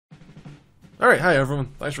Alright, hi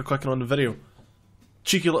everyone. Thanks for clicking on the video.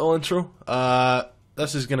 Cheeky little intro.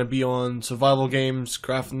 This is going to be on survival games,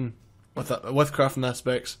 crafting, with crafting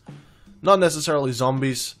aspects. Not necessarily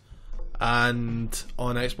zombies, and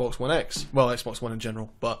on Xbox One X. Well, Xbox One in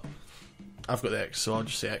general, but I've got the X, so I'll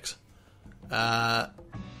just say X. So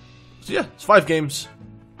yeah, it's 5 games.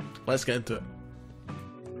 Let's get into it.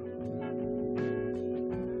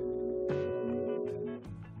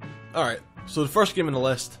 Alright, so the first game on the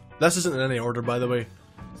list, this isn't in any order by the way,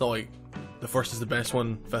 it's not like the first is the best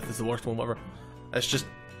one, 5th is the worst one, whatever. It's just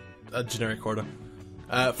a generic order.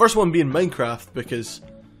 First one being Minecraft, because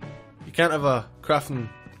you can't have a crafting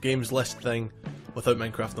games list thing without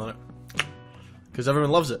Minecraft on it. Because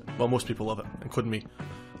everyone loves it, well most people love it, including me.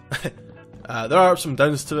 There are some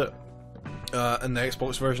downs to it, in the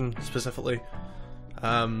Xbox version specifically.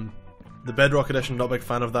 The Bedrock Edition, not a big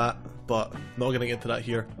fan of that, but not going to get into that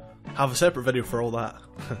here. Have a separate video for all that.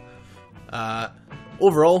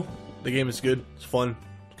 Overall, the game is good, it's fun,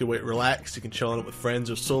 good way to relax, you can chill on it with friends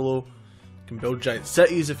or solo, you can build giant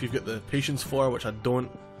cities if you've got the patience for, which I don't,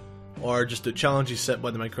 or just do challenges set by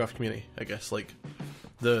the Minecraft community, I guess, like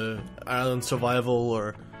the Island Survival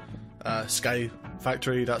or Sky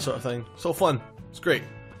Factory, that sort of thing. So fun, it's great.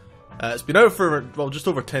 It's been out for, well, just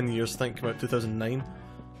over 10 years, I think, came out in 2009.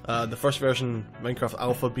 The first version, Minecraft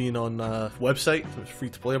Alpha, being on a website, it was free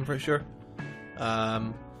to play, I'm pretty sure.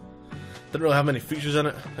 Didn't really have many features in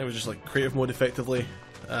it, I think it was just like creative mode effectively,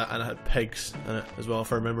 and it had pigs in it as well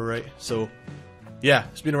if I remember right. So yeah,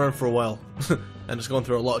 it's been around for a while, and it's gone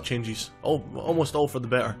through a lot of changes, almost all for the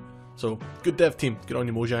better. So good dev team, good on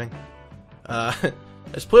you Mojang.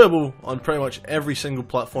 It's playable on pretty much every single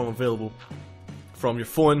platform available, from your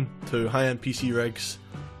phone to high-end PC rigs.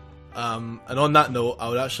 And on that note, I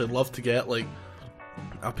would actually love to get like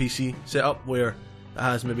a PC set up where it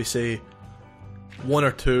has maybe say 1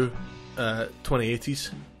 or 2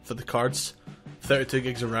 2080s for the cards, 32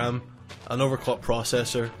 gigs of RAM, an overclocked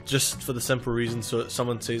processor, just for the simple reason so that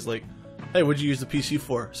someone says like, hey, what'd you use the PC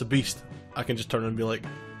for? It's a beast. I can just turn and be like,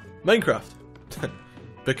 Minecraft.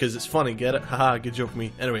 Because it's funny, get it? Haha, good joke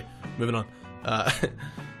me. Anyway, moving on.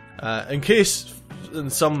 In case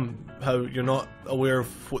somehow you're not aware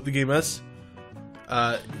of what the game is,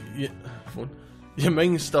 you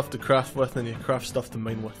mine stuff to craft with and you craft stuff to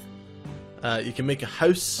mine with. You can make a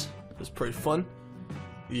house, that's pretty fun.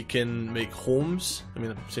 You can make homes, I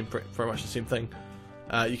mean pretty much the same thing.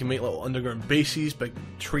 You can make little underground bases, big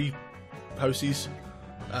tree houses,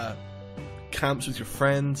 camps with your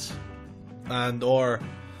friends, and or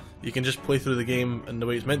you can just play through the game in the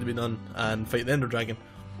way it's meant to be done and fight the Ender Dragon.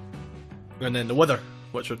 And then the Wither,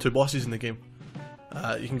 which are 2 bosses in the game.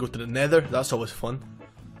 You can go to the Nether, that's always fun.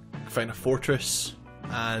 You can find a fortress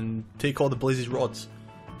and take all the Blazes rods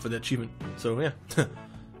for the achievement. So yeah,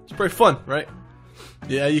 it's pretty fun, right?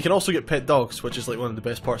 Yeah, you can also get pet dogs, which is like one of the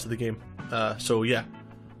best parts of the game. So yeah,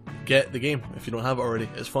 get the game if you don't have it already,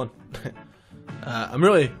 it's fun. I'm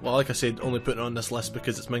really, well like I said, only putting it on this list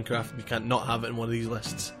because it's Minecraft and you can't not have it in one of these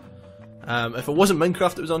lists. If it wasn't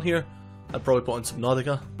Minecraft that was on here, I'd probably put on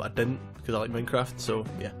Subnautica, but I didn't because I like Minecraft, so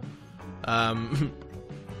yeah.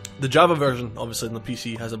 The Java version, obviously on the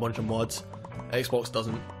PC, has a bunch of mods. Xbox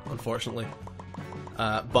doesn't, unfortunately.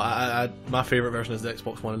 But my favourite version is the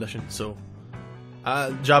Xbox One edition, so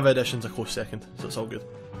Java edition's a close second, so it's all good.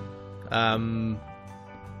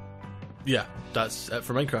 Yeah, that's it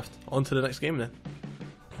for Minecraft. On to the next game then.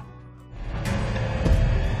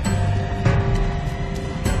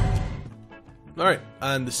 Alright,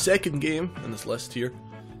 and the second game in this list here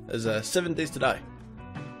is 7 Days to Die.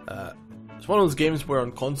 It's one of those games where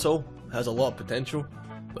on console it has a lot of potential,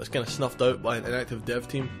 but it's kind of snuffed out by an inactive dev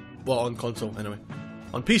team. Well, on console anyway.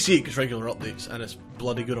 On PC it gets regular updates and it's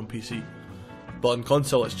bloody good on PC, but on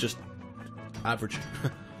console it's just average.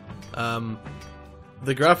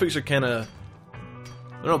 The graphics are kind of,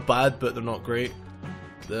 they're not bad but they're not great.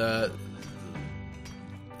 It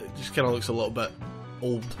just kind of looks a little bit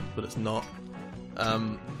old, but it's not.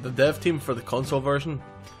 The dev team for the console version,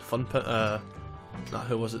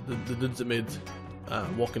 who was it? The dudes that made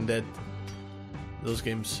Walking Dead, those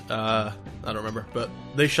games, I don't remember, but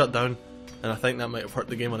they shut down, and I think that might have hurt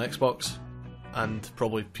the game on Xbox, and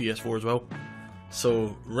probably PS4 as well.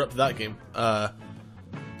 So, rip that game.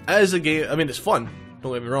 As a game, I mean it's fun,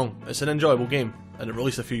 don't get me wrong, it's an enjoyable game, and it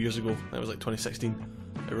released a few years ago, it was like 2016,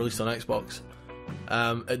 it released on Xbox.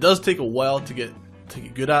 It does take a while to get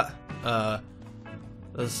good at.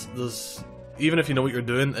 There's even if you know what you're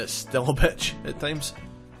doing, it's still a bitch at times.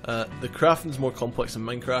 The crafting's more complex than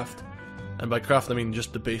Minecraft, and by craft I mean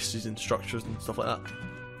just the bases and structures and stuff like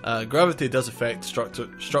that. Gravity does affect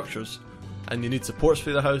structures, and you need supports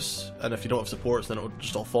for the house, and if you don't have supports then it'll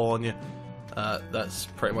just all fall on you. That's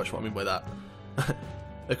pretty much what I mean by that.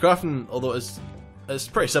 The crafting, although it's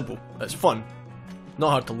pretty simple, it's fun,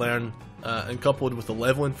 not hard to learn, and coupled with the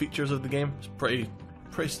leveling features of the game, it's pretty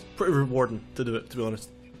rewarding to do it, to be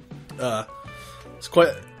honest. It's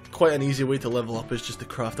quite an easy way to level up, is just to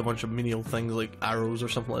craft a bunch of menial things like arrows or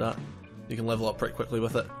something like that. You can level up pretty quickly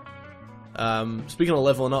with it. Speaking of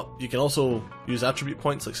leveling up, you can also use attribute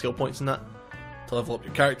points, like skill points and that, to level up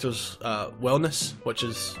your character's wellness, which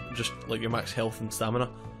is just like your max health and stamina.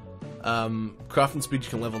 Crafting speed, you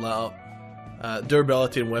can level that up.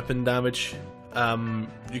 Durability and weapon damage,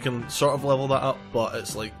 you can sort of level that up, but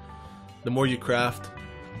it's like the more you craft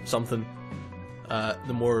something,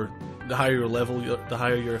 the higher your level, the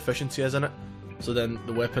higher your efficiency is in it. So then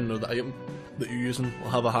the weapon or the item that you're using will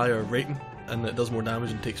have a higher rating, and it does more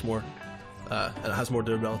damage and takes more, and it has more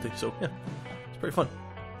durability. So yeah, it's pretty fun.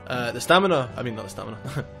 The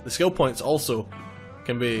skill points also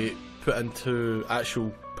can be put into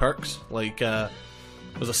actual perks, like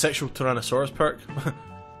there's a sexual Tyrannosaurus perk,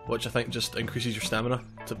 which I think just increases your stamina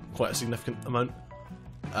to quite a significant amount.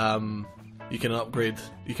 You can upgrade,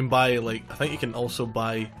 you can buy, like, I think you can also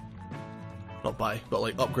buy, not buy, but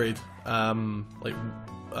like upgrade,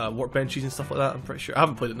 workbenches and stuff like that. I'm pretty sure, I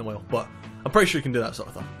haven't played it in a while, but I'm pretty sure you can do that sort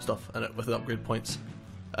of stuff in it with the upgrade points.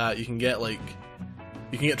 You can get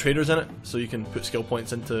traders in it, so you can put skill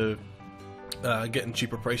points into getting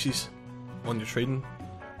cheaper prices on your trading,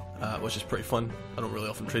 which is pretty fun. I don't really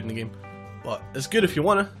often trade in the game, but it's good if you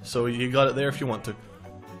wanna, so you got it there if you want to.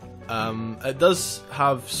 It does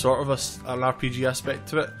have sort of an RPG aspect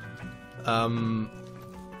to it.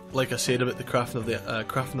 Like I said about the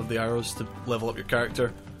crafting of the arrows to level up your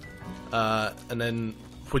character, and then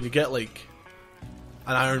when you get like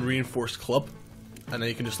an iron reinforced club, and then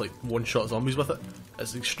you can just like one-shot zombies with it,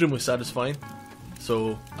 it's extremely satisfying.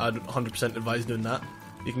 So I'd 100% advise doing that.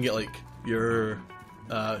 You can get like your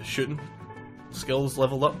shooting skills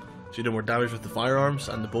leveled up, so you do more damage with the firearms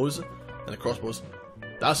and the bows and the crossbows.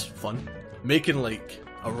 That's fun. Making like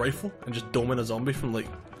a rifle and just doming a zombie from like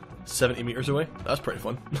 70 meters away, that's pretty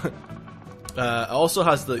fun. It also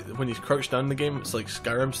has the, when you crouch down in the game, it's like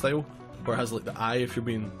Skyrim style, where it has like the eye if you're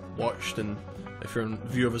being watched and if you're in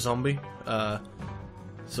view of a zombie.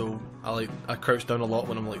 So I crouch down a lot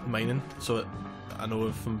when I'm like mining, so I know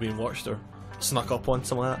if I'm being watched or snuck up on,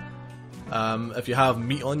 something like that. If you have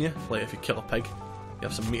meat on you, like if you kill a pig, you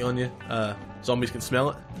have some meat on you, zombies can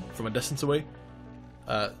smell it from a distance away.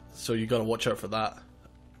 So you gotta watch out for that.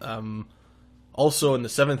 Also, in the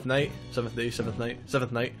seventh night,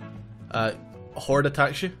 a horde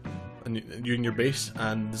attacks you, and you in your base,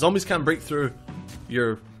 and the zombies can't break through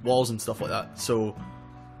your walls and stuff like that. So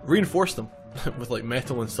reinforce them with like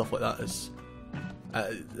metal and stuff like that.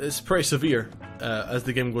 It's pretty severe. As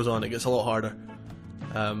the game goes on, it gets a lot harder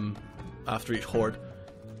after each horde.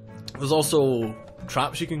 There's also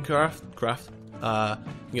traps you can craft. You can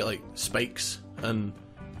get like spikes and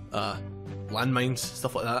landmines,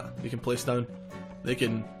 stuff like that you can place down. They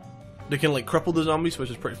can like cripple the zombies, which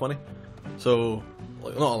is pretty funny. So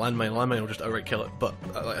like, not a landmine will just outright kill it, but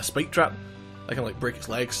like a spike trap, I can like break its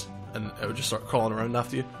legs and it would just start crawling around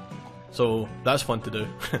after you. So that's fun to do.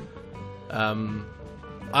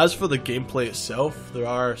 As for the gameplay itself, there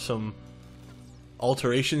are some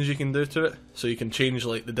alterations you can do to it. So you can change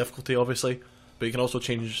like the difficulty, obviously, but you can also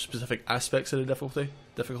change specific aspects of the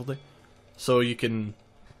difficulty. So you can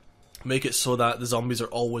make it so that the zombies are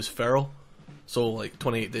always feral, so like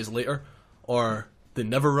 28 days later, or they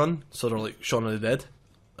never run, so they're like Shaun of the Dead,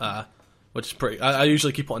 which is pretty. I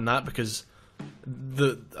usually keep it on that because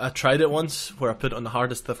I tried it once where I put it on the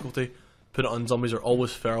hardest difficulty, put it on zombies are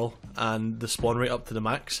always feral, and the spawn rate up to the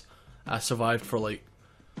max. I survived for like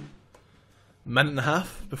a minute and a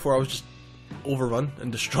half before I was just overrun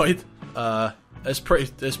and destroyed. It's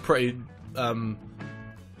pretty.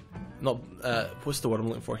 Not what's the word I'm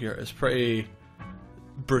looking for here? It's pretty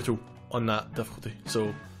brutal on that difficulty.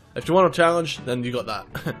 So if you want a challenge, then you got that.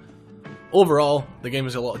 Overall, the game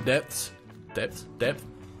has a lot of depth. There's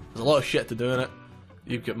a lot of shit to do in it.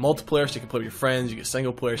 You get multiplayer, so you can play with your friends. You get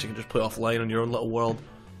single player, so you can just play offline on your own little world.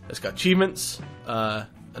 It's got achievements, an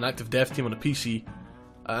active dev team on a PC.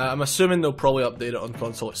 I'm assuming they'll probably update it on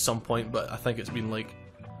console at some point, but I think it's been like,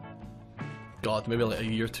 God, maybe like a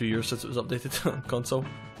year, 2 years since it was updated on console.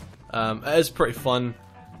 It is pretty fun.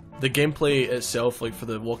 The gameplay itself, like for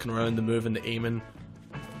the walking around, the moving, the aiming,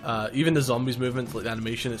 even the zombies movement, like the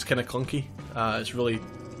animation, it's kind of clunky.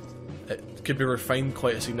 It could be refined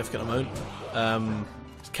quite a significant amount.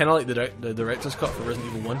 It's kind of like the director's cut for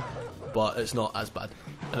Resident Evil 1, but it's not as bad,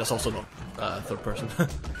 and it's also not third person.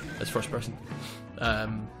 It's first person.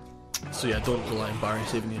 So yeah, don't rely on Barry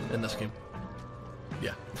saving you in this game.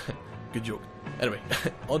 Yeah, good joke. Anyway,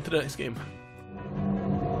 on to the next game.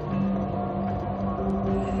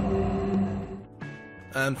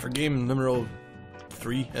 And for game numero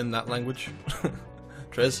 3 in that language,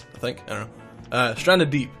 Trez, I think, I don't know. Stranded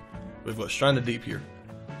Deep. We've got Stranded Deep here.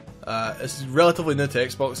 It's relatively new to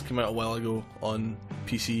Xbox, came out a while ago on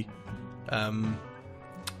PC.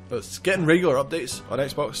 It's getting regular updates on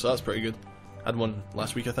Xbox, so that's pretty good. I had one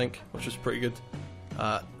last week, I think, which was pretty good.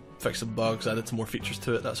 Fixed some bugs, added some more features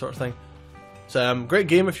to it, that sort of thing. So, great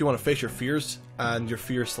game if you want to face your fears, and your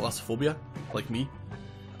fear is thalassophobia, like me.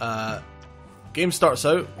 Game starts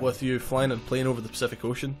out with you flying a plane over the Pacific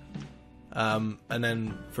Ocean, and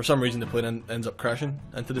then for some reason the plane ends up crashing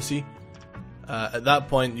into the sea. At that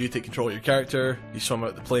point, you take control of your character, you swim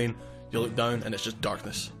out the plane, you look down, and it's just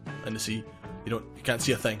darkness in the sea. You can't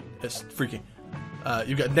see a thing. It's freaky.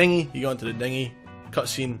 You've got a dinghy, you go into the dinghy,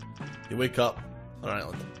 cutscene, you wake up on an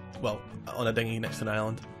island. Well, on a dinghy next to an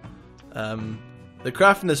island. The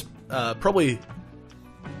crafting is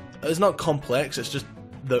it's not complex, it's just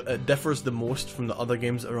it differs the most from the other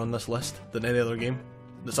games that are on this list than any other game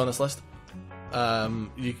that's on this list.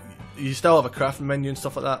 You still have a crafting menu and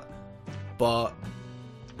stuff like that, but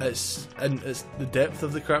it's the depth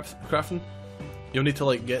of the crafting. You'll need to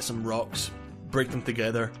like get some rocks, break them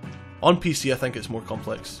together. On PC I think it's more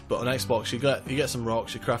complex, but on Xbox you get some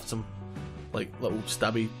rocks, you craft some like little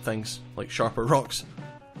stabby things, like sharper rocks.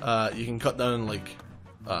 You can cut down like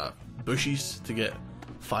bushes to get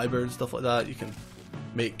fiber and stuff like that. You can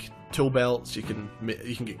make tool belts. You can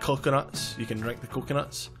get coconuts. You can drink the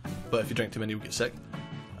coconuts, but if you drink too many, you'll get sick.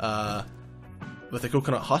 With the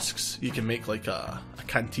coconut husks, you can make like a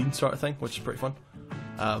canteen sort of thing, which is pretty fun.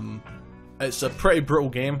 It's a pretty brutal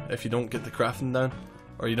game if you don't get the crafting down,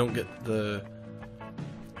 or you don't get the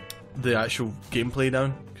actual gameplay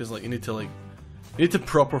down, because like you need to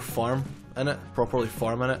properly farm in it.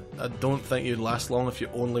 I don't think you'd last long if you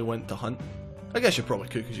only went to hunt. I guess you probably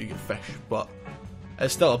could because you get fish, but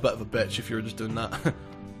it's still a bit of a bitch if you were just doing that.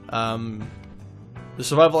 The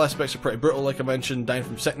survival aspects are pretty brutal, like I mentioned. Dying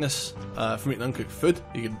from sickness, from eating uncooked food,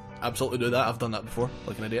 you can absolutely do that. I've done that before,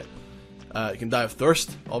 like an idiot. You can die of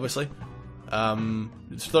thirst, obviously.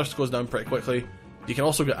 Thirst goes down pretty quickly. You can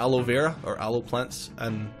also get aloe vera or aloe plants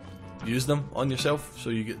and use them on yourself, so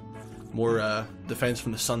you get more defense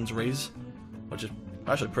from the sun's rays, which is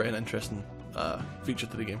actually pretty an interesting feature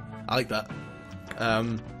to the game. I like that.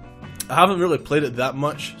 I haven't really played it that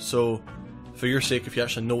much, so for your sake, if you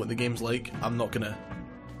actually know what the game's like, I'm not gonna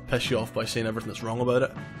piss you off by saying everything that's wrong about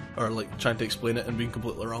it, or like trying to explain it and being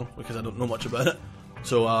completely wrong, because I don't know much about it.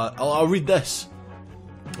 So I'll read this.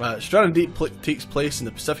 Stranded Deep takes place in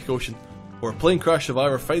the Pacific Ocean, where a plane crash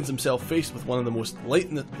survivor finds himself faced with one of the most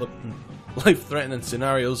life-threatening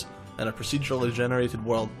scenarios in a procedurally generated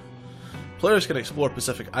world. Players can explore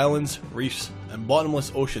Pacific islands, reefs, and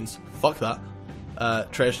bottomless oceans. Fuck that.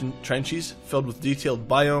 Trenches filled with detailed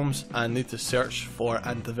biomes, and need to search for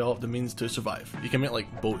and develop the means to survive. You can make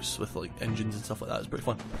like boats with like engines and stuff like that. It's pretty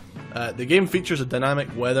fun. The game features a dynamic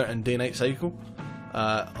weather and day-night cycle.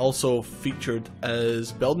 Also featured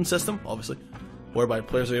is building system, obviously, whereby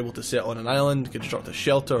players are able to set on an island, construct a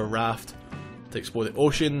shelter or raft to explore the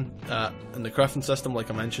ocean, and the crafting system,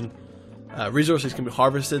 like I mentioned. Resources can be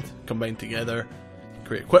harvested, combined together,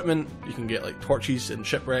 create equipment. You can get like torches and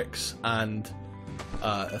shipwrecks, and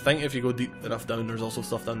I think if you go deep enough down, there's also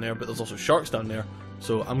stuff down there, but there's also sharks down there,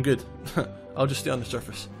 so I'm good. I'll just stay on the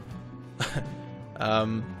surface.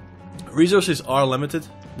 Resources are limited.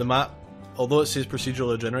 The map, although it says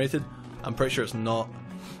procedurally generated, I'm pretty sure it's not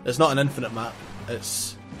an infinite map.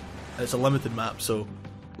 It's a limited map. So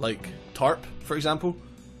like Tarp, for example,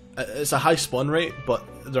 it's a high spawn rate, but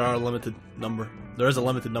there is a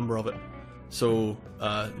limited number of it. So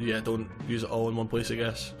yeah, don't use it all in one place, I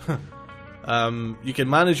guess. You can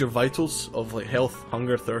manage your vitals of like health,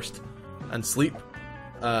 hunger, thirst, and sleep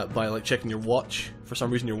by like checking your watch. For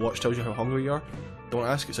some reason your watch tells you how hungry you are. Don't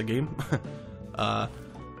ask, it's a game.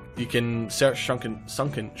 You can search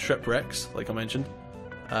sunken shipwrecks, like I mentioned.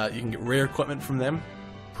 You can get rare equipment from them,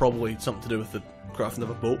 probably something to do with the crafting of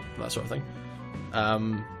a boat, that sort of thing.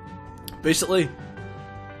 Basically,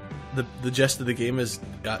 the gist of the game is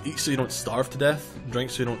eat so you don't starve to death, drink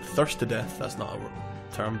so you don't thirst to death. That's not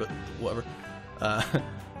a term, but whatever.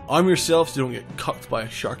 Arm yourself so you don't get cucked by a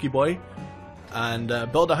sharky boy, and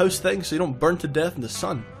build a house thing so you don't burn to death in the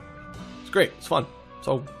sun. It's great, it's fun. It's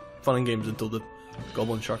all fun and games until the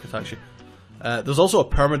goblin shark attacks you. There's also a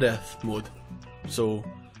permadeath mode, so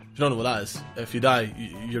if you don't know what that is, if you die,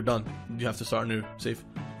 you're done. You have to start a new save.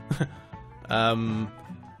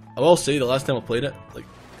 I will say the last time I played it, like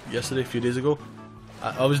yesterday, a few days ago,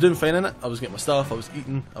 I was doing fine in it. I was getting my stuff, I was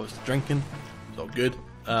eating, I was drinking, it was all good.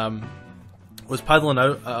 Was paddling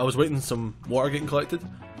out, I was waiting some water getting collected,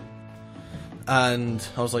 and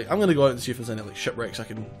I was like, I'm gonna go out and see if there's any like shipwrecks I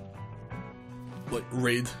can like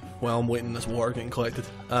raid while I'm waiting this water getting collected.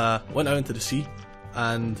 Went out into the sea,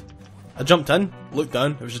 and I jumped in, looked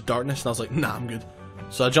down, it was just darkness, and I was like, nah, I'm good.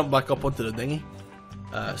 So I jumped back up onto the dinghy,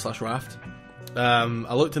 slash raft.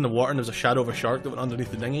 I looked in the water and there was a shadow of a shark that went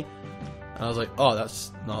underneath the dinghy, and I was like, oh,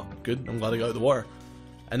 that's not good, I'm glad I got out of the water.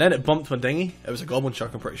 And then it bumped my dinghy. It was a goblin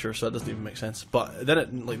shark, I'm pretty sure, so that doesn't even make sense. But then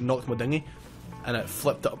it like knocked my dinghy, and it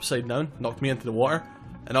flipped it upside down, knocked me into the water,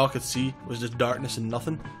 and all I could see was just darkness and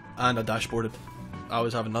nothing, and I dashboarded. I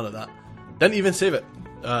was having none of that. Didn't even save it.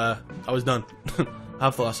 I was done. I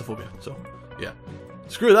have thalassophobia, so yeah.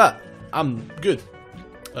 Screw that. I'm good.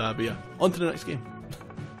 But yeah, on to the next game.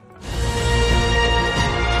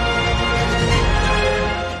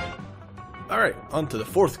 Alright, on to the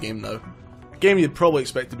fourth game now. A game you'd probably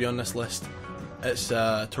expect to be on this list. It's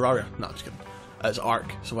Terraria. No, I'm just kidding. It's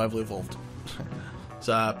Ark, Survival Evolved. It's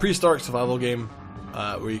a prehistoric survival game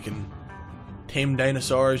where you can tame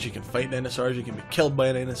dinosaurs, you can fight dinosaurs, you can be killed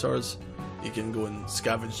by dinosaurs, you can go and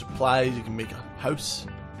scavenge supplies, you can make a house,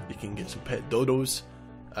 you can get some pet dodos,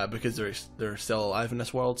 because they're still alive in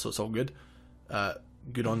this world, so it's all good.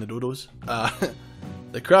 Good on the dodos.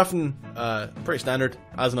 The crafting, pretty standard,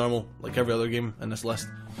 as normal, like every other game in this list.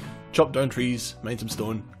 Chop down trees, mine some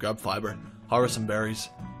stone, grab fibre, harvest some berries,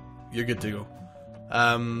 you're good to go.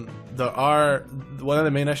 One of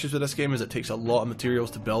the main issues with this game is it takes a lot of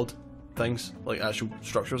materials to build things, like actual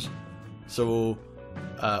structures. So,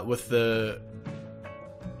 with the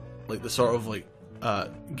sort of like,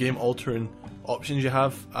 game altering options you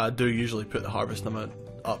have, I do usually put the harvest amount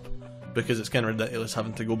up, because it's kind of ridiculous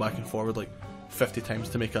having to go back and forward like 50 times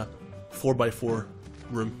to make a 4x4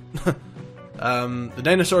 room. The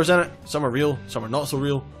dinosaurs in it, some are real, some are not so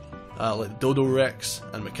real, like the Dodo Rex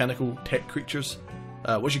and mechanical tech creatures,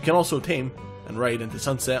 which you can also tame and ride into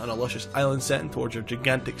sunset on a luscious island setting towards your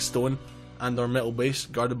gigantic stone and or metal base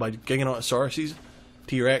guarded by Giganotosauruses,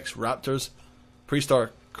 T-Rex, raptors,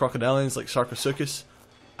 prehistoric crocodilians like Sarcosuchus,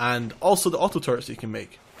 and also the auto turrets you can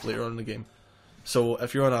make later on in the game. So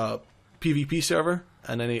if you're on a PvP server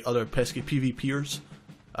and any other pesky PvPers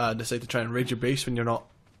decide to try and raid your base when you're not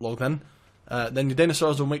logged in, then your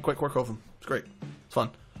dinosaurs will make quick work of them. It's great. It's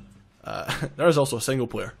fun. There is also a single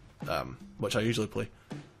player, which I usually play,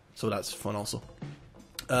 so that's fun also.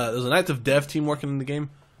 There's an active dev team working in the game.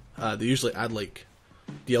 They usually add like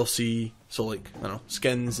DLC, so like, I don't know,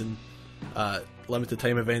 skins and limited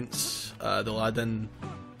time events. They'll add in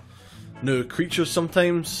new creatures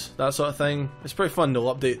sometimes, that sort of thing. It's pretty fun.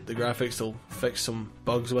 They'll update the graphics, they'll fix some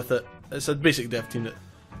bugs with it. It's a basic dev team that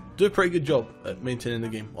do a pretty good job at maintaining the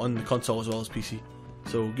game on the console as well as PC,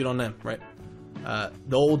 so good on them, right?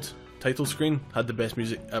 The old title screen had the best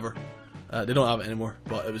music ever. They don't have it anymore,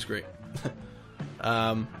 but it was great.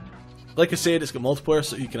 Like I said, it's got multiplayer,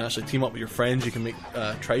 so you can actually team up with your friends, you can make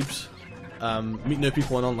tribes, meet new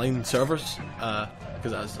people on online servers,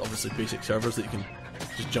 because it has obviously basic servers that you can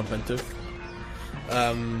just jump into.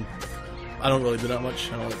 I don't really do that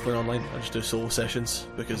much. I don't like playing online. I just do solo sessions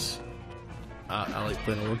because I like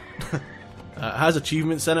playing alone. It has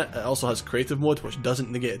achievements in it. It also has creative mode, which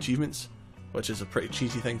doesn't negate achievements, which is a pretty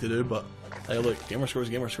cheesy thing to do, but hey, look, gamer score is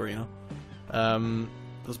gamer score, you know.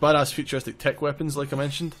 There's badass futuristic tech weapons, like I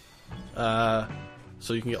mentioned,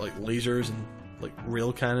 so you can get like lasers and like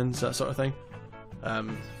rail cannons, that sort of thing.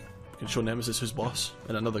 You can show Nemesis who's boss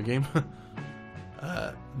in another game.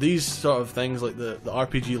 These sort of things, like the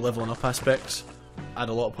RPG leveling up aspects, add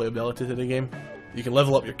a lot of playability to the game. You can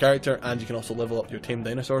level up your character, and you can also level up your tamed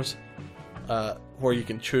dinosaurs, where you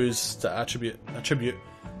can choose to attribute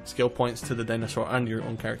skill points to the dinosaur and your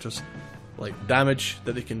own characters, like damage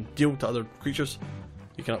that they can deal to other creatures.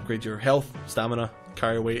 You can upgrade your health, stamina,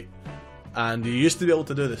 carry weight, and you used to be able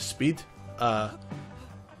to do the speed. I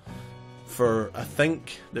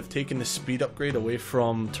think they've taken the speed upgrade away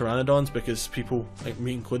from Pteranodons because people, like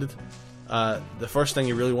me included, the first thing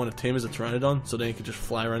you really want to tame is a Pteranodon, so then you could just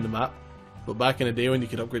fly around the map. But back in the day when you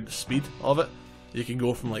could upgrade the speed of it, you could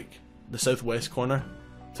go from like the southwest corner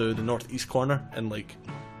to the northeast corner in like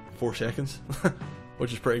 4 seconds,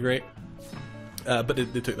 which is pretty great. But they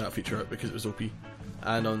took that feature out because it was OP.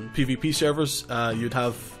 And on PvP servers,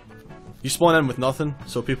 you spawn in with nothing,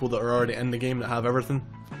 so people that are already in the game that have everything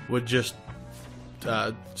would just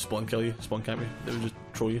spawn camp you. They would just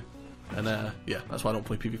troll you. And yeah, that's why I don't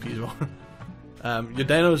play PvP as well. Your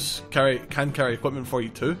dinos can carry equipment for you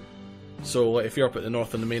too. So like, if you're up at the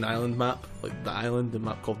north on the main island map, like the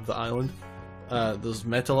map called the island, there's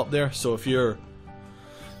metal up there. So if your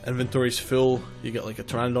inventory's full, you get like a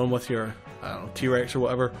Pteranodon with your, I don't know, T-Rex or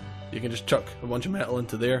whatever, you can just chuck a bunch of metal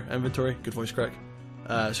into their inventory. Good voice crack.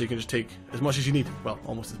 So you can just take as much as you need. Well,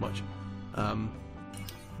 almost as much.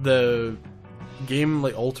 The game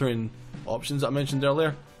like altering options that I mentioned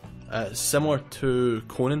earlier, similar to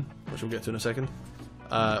Conan, which we'll get to in a second,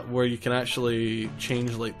 where you can actually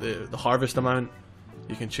change like the harvest amount.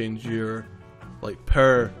 You can change your like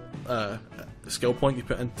per skill point you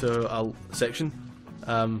put into a section.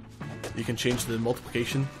 You can change the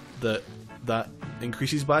multiplication that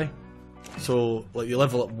increases by. So like you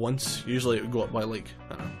level up once, usually it would go up by like,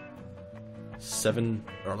 I don't know, 7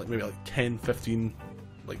 or like maybe like 10, 15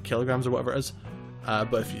 like kilograms or whatever it is.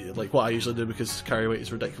 But if you, like what I usually do, because carry weight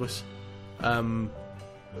is ridiculous, I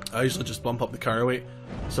usually just bump up the carry weight.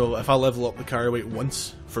 So if I level up the carry weight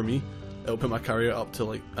once, for me, it'll put my carry weight up to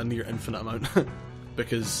like a near infinite amount.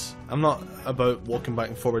 Because I'm not about walking back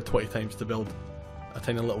and forward 20 times to build a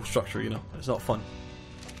tiny little structure, you know, it's not fun.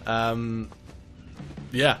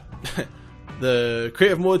 Yeah. The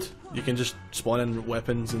creative mode, you can just spawn in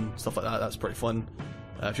weapons and stuff like that. That's pretty fun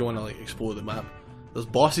if you want to like explore the map. There's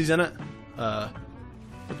bosses in it,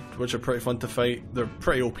 which are pretty fun to fight. They're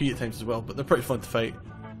pretty OP at times as well, but they're pretty fun to fight.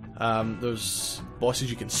 There's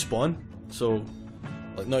bosses you can spawn, so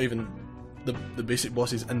like not even the basic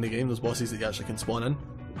bosses in the game. There's bosses that you actually can spawn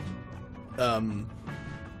in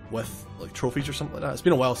with like trophies or something like that. It's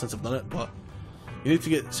been a while since I've done it, but you need to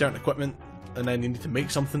get certain equipment, and then you need to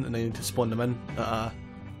make something, and then you need to spawn them in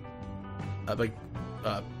a big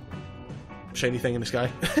shiny thing in the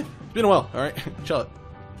sky. It's been a while, alright? Chill it.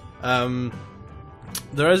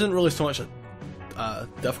 There isn't really so much a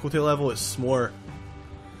difficulty level, it's more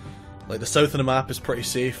like the south of the map is pretty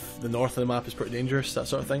safe, the north of the map is pretty dangerous, that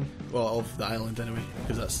sort of thing. Well, of the island anyway,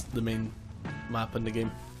 because that's the main map in the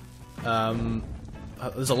game.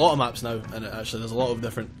 There's a lot of maps now, and actually there's a lot of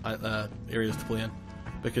different areas to play in,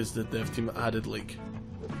 because the dev team added like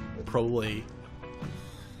probably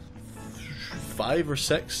 5 or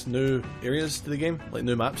 6 new areas to the game, like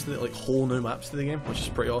new maps, like whole new maps to the game, which is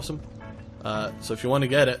pretty awesome. So if you want to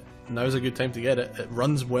get it, now's a good time to get it. It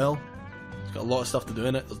runs well, it's got a lot of stuff to do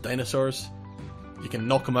in it. There's dinosaurs, you can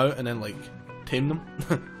knock them out and then like tame them.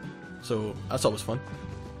 So that's always fun.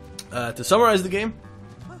 To summarize the game,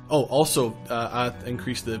 oh, also I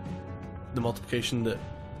increased the multiplication that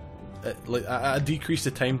like I decreased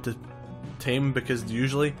the time to tame, because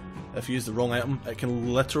usually if you use the wrong item, it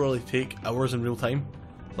can literally take hours in real time,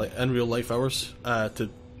 like in real life hours, to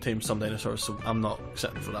tame some dinosaurs. So I'm not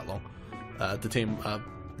sitting for that long to tame a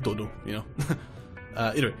dodo, you know.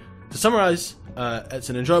 Anyway, to summarize, it's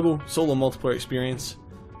an enjoyable solo multiplayer experience,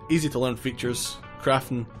 easy to learn features,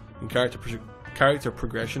 crafting, and character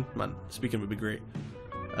progression. Man, speaking would be great.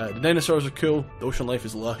 The dinosaurs are cool, the ocean life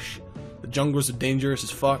is lush, the jungles are dangerous as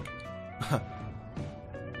fuck.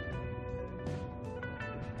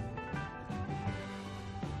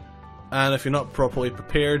 And if you're not properly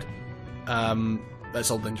prepared,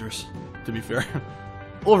 it's all dangerous, to be fair.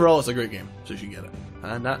 Overall, it's a great game, so you should get it.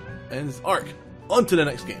 And that ends Ark. On to the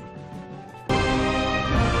next game.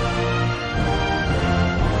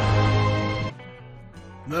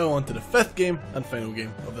 Now on to the 5th game and final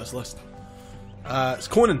game of this list. It's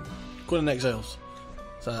Conan Exiles.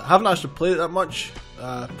 So I haven't actually played it that much.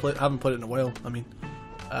 Haven't played it in a while, I mean.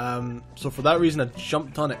 So for that reason I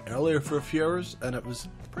jumped on it earlier for a few hours, and it was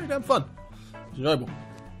pretty damn fun. It's enjoyable.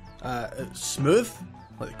 It's smooth,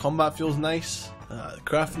 like the combat feels nice, the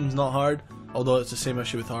crafting's not hard, although it's the same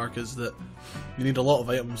issue with Ark, is that you need a lot of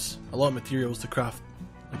items, a lot of materials to craft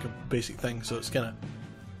like a basic thing, so it's kind of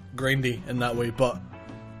grindy in that way, but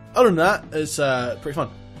other than that, it's pretty fun.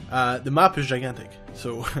 The map is gigantic,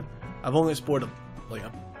 so I've only explored like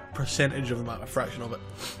a percentage of the map, a fraction of it.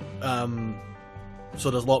 So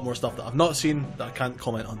there's a lot more stuff that I've not seen that I can't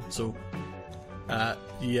comment on. So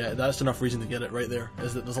yeah, that's enough reason to get it right there.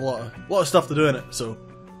 Is that there's a lot of stuff to do in it. So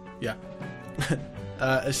yeah,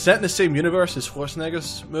 it's set in the same universe as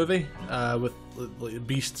Schwarzenegger's movie, with like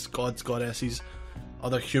beasts, gods, goddesses,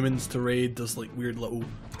 other humans to raid. There's like weird little,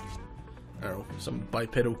 I don't know, some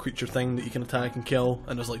bipedal creature thing that you can attack and kill,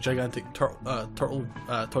 and there's like gigantic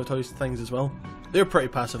tortoise things as well. They're pretty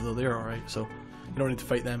passive though, they're alright, so you don't need to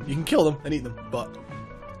fight them. You can kill them and eat them, but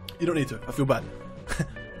you don't need to. I feel bad.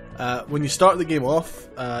 When you start the game off,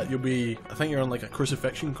 you'll be, I think you're on like a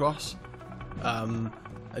crucifixion cross, and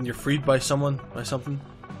you're freed by something.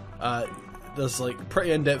 There's like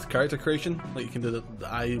pretty in-depth character creation, like you can do the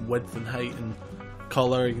eye width and height and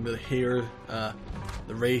colour, you can do the hair,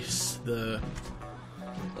 the race, the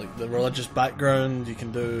like the religious background. You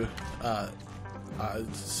can do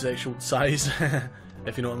sexual size,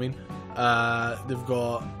 if you know what I mean. They've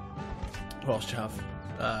got, what else do you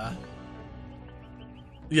have?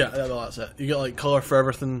 Yeah, well, that's it. You get like color for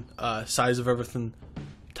everything, size of everything,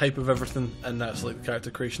 type of everything, and that's like the character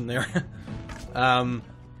creation there.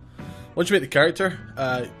 Once you make the character,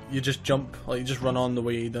 you just jump, like you just run on the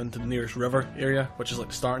way down to the nearest river area, which is like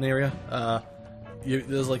the starting area.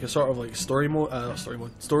 There's like a sort of like story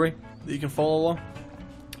that you can follow along.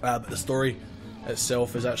 But the story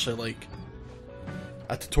itself is actually like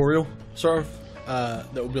a tutorial, sort of.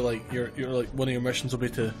 That will be like your like one of your missions will be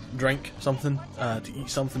to drink something, to eat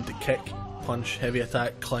something, to kick, punch, heavy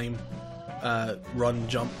attack, climb, run,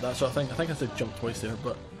 jump, that sort of thing. I think I said jump twice there,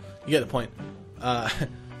 but you get the point.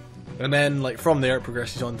 And then like from there it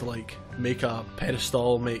progresses on to like make a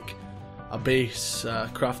pedestal, make a base,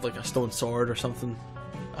 craft like a stone sword or something.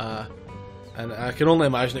 And I can only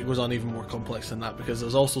imagine it goes on even more complex than that, because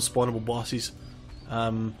there's also spawnable bosses.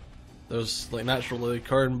 There's like naturally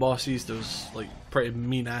occurring bosses, there's like pretty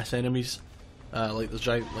mean ass enemies, like there's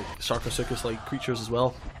giant like Sarcosuchus like creatures as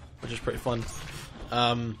well, which is pretty fun.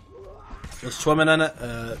 There's swimming in it,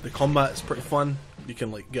 the combat is pretty fun. You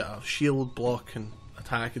can like get a shield, block and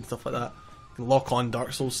attack and stuff like that. You can lock on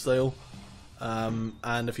Dark Souls style.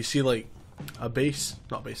 And if you see like a base,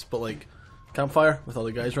 not base, but like campfire with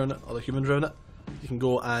other guys around it, other humans around it, you can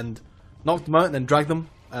go and knock them out and then drag them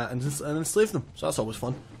and enslave them. So that's always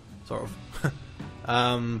fun, sort of.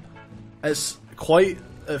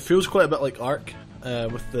 It feels quite a bit like Ark,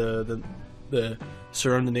 with the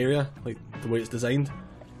surrounding area, like the way it's designed.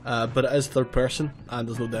 But it is third person and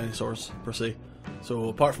there's no dinosaurs per se. So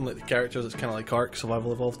apart from like the characters, it's kind of like Ark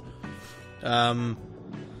Survival Evolved.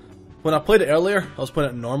 When I played it earlier, I was playing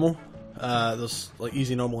it in normal. There's like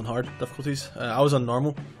easy, normal, and hard difficulties. I was on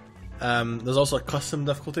normal. There's also a custom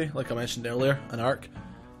difficulty, like I mentioned earlier, in Ark,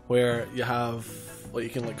 where you have like you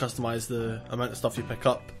can like customize the amount of stuff you pick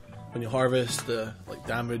up when you harvest, the like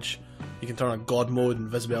damage. You can turn on God mode,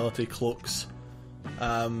 invisibility, cloaks.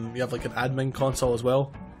 You have like an admin console as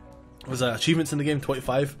well. There's achievements in the game,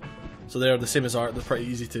 25. So they're the same as Ark. They're pretty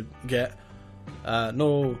easy to get.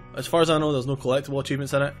 No, as far as I know, there's no collectible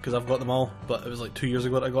achievements in it because I've got them all, but it was like 2 years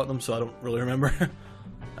ago that I got them, so I don't really remember.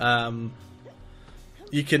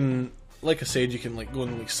 You can, like I said, you can like go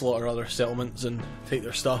and like slaughter other settlements and take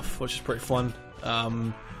their stuff, which is pretty fun.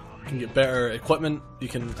 You can get better equipment. You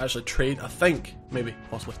can actually trade. I think maybe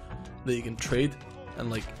possibly that you can trade in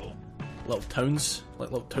like little towns,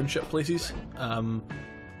 like little township places.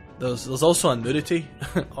 There's also a nudity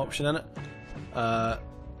option in it.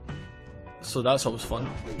 So that's always fun.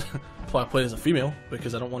 That's why I play as a female,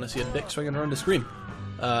 because I don't want to see a dick swinging around the screen.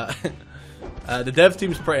 The dev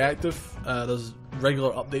team's pretty active. There's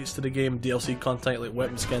regular updates to the game, DLC content like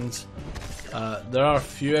weapon skins. There are a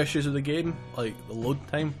few issues with the game, like the load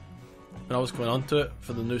time. When I was going onto it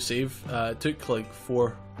for the new save, it took like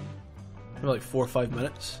 4 or 5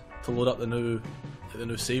 minutes to load up the new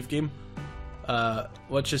save game,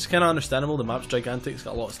 which is kind of understandable. The map's gigantic, it's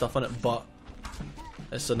got a lot of stuff in it, but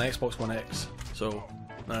it's an Xbox One X, so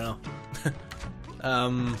I don't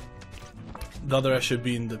know. The other issue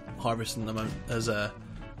being the harvesting amount is kind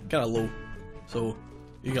of low, so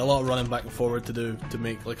you get a lot of running back and forward to do to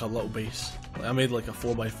make like a little base. Like, I made like a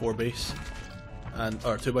 4x4 base,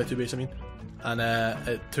 or 2x2 base I mean, and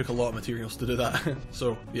it took a lot of materials to do that.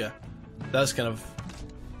 So yeah, that's kind of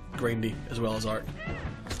grindy as well as Ark.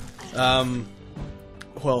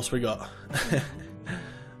 What else we got?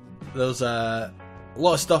 There's a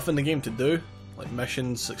lot of stuff in the game to do, like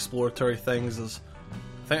missions, exploratory things. I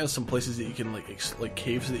think there's some places that you can like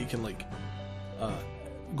caves that you can like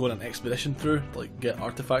go on an expedition through, like get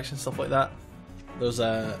artifacts and stuff like that. There's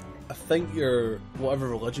I think your whatever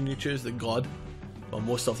religion you choose, the god, well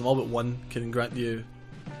most of them, all but one, can grant you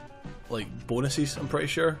like bonuses. I'm pretty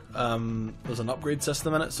sure. There's an upgrade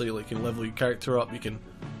system in it, so you like can level your character up. You can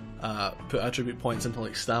put attribute points into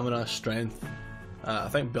like stamina, strength. I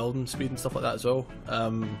think building speed and stuff like that as well.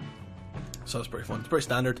 So that's pretty fun. It's pretty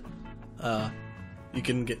standard. You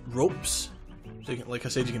can get ropes, so you can, like I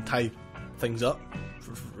said, you can tie things up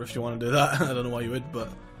if you want to do that. I don't know why you would, but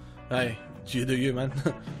hey, you do you, man.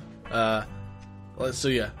 So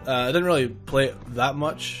yeah, I didn't really play it that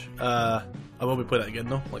much. I will be playing it again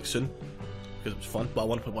though, like soon, because it was fun. But I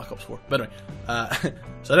want to play Black Ops 4. But anyway,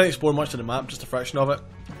 so I didn't explore much of the map, just a fraction of it.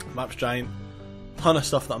 The map's giant. Ton of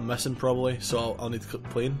stuff that I'm missing probably, so I'll need to keep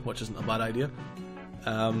playing, which isn't a bad idea.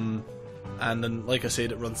 And then, like I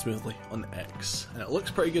said, it runs smoothly on the X, and it looks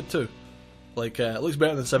pretty good too. Like it looks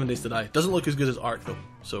better than 7 Days to Die. Doesn't look as good as Ark though.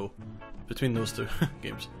 So between those two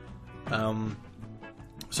games,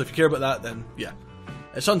 So if you care about that, then yeah.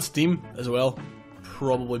 It's on Steam as well.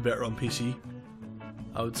 Probably better on PC,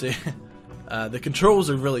 I would say. The controls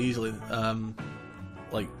are really easily,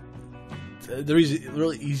 like, they're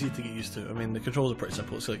really easy to get used to. I mean, the controls are pretty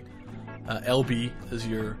simple. It's like LB is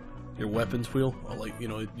your weapons wheel, or like, you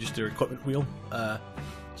know, just your equipment wheel.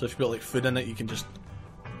 So if you put like food in it, you can just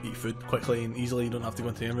eat food quickly and easily. You don't have to go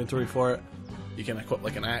into the inventory for it. You can equip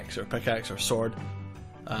like an axe or a pickaxe or a sword.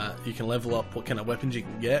 You can level up what kind of weapons you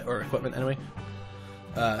can get, or equipment anyway.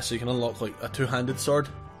 So you can unlock like a two-handed sword,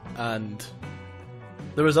 and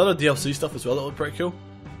there was other DLC stuff as well that looked pretty cool.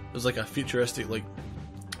 There's like a futuristic like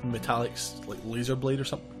metallics like laser blade or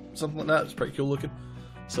something like that. It's pretty cool looking.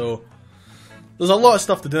 So there's a lot of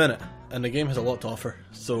stuff to do in it, and the game has a lot to offer.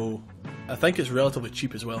 So I think it's relatively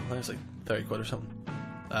cheap as well. I think it's like 30 quid or something.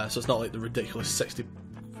 So it's not like the ridiculous 60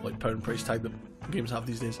 like pound price tag that games have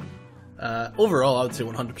these days. Overall, I would say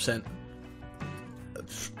 100%.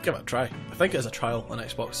 Give it a try. I think it is a trial on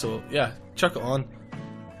Xbox, so yeah, chuck it on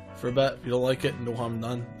for a bit. If you don't like it, no harm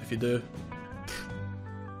done. If you do,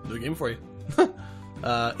 do a game for you.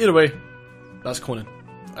 Either way, that's Conan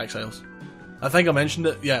Exiles. I think I mentioned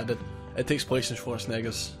it. Yeah, I did. It takes place in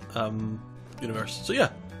Schwarzenegger's universe. So yeah,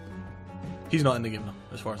 he's not in the game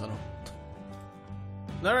though, as far as I know.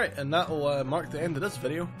 Alright, and that will mark the end of this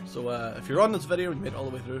video. So if you're on this video and you made it all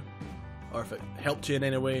the way through, or if it helped you in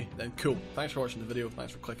any way, then cool. Thanks for watching the video,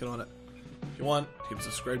 thanks for clicking on it. If you want, you can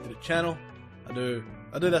subscribe to the channel. I do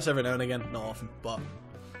this every now and again, not often, but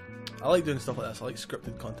I like doing stuff like this. I like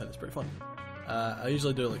scripted content, it's pretty fun. I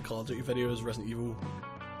usually do like Call of Duty videos, Resident Evil.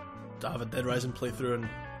 I have a Dead Rising playthrough and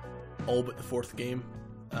all but the 4th game,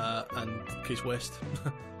 and Case West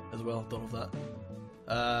as well, don't know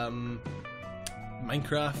that.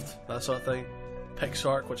 Minecraft, that sort of thing.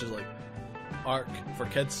 Pixark, which is like Ark for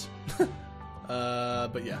kids.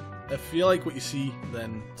 But yeah, if you like what you see,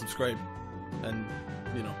 then subscribe and,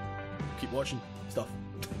 you know, keep watching stuff.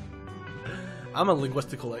 I'm a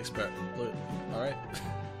linguistical expert, look, alright?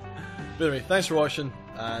 But anyway, thanks for watching,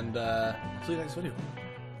 and see you next video.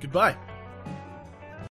 Goodbye.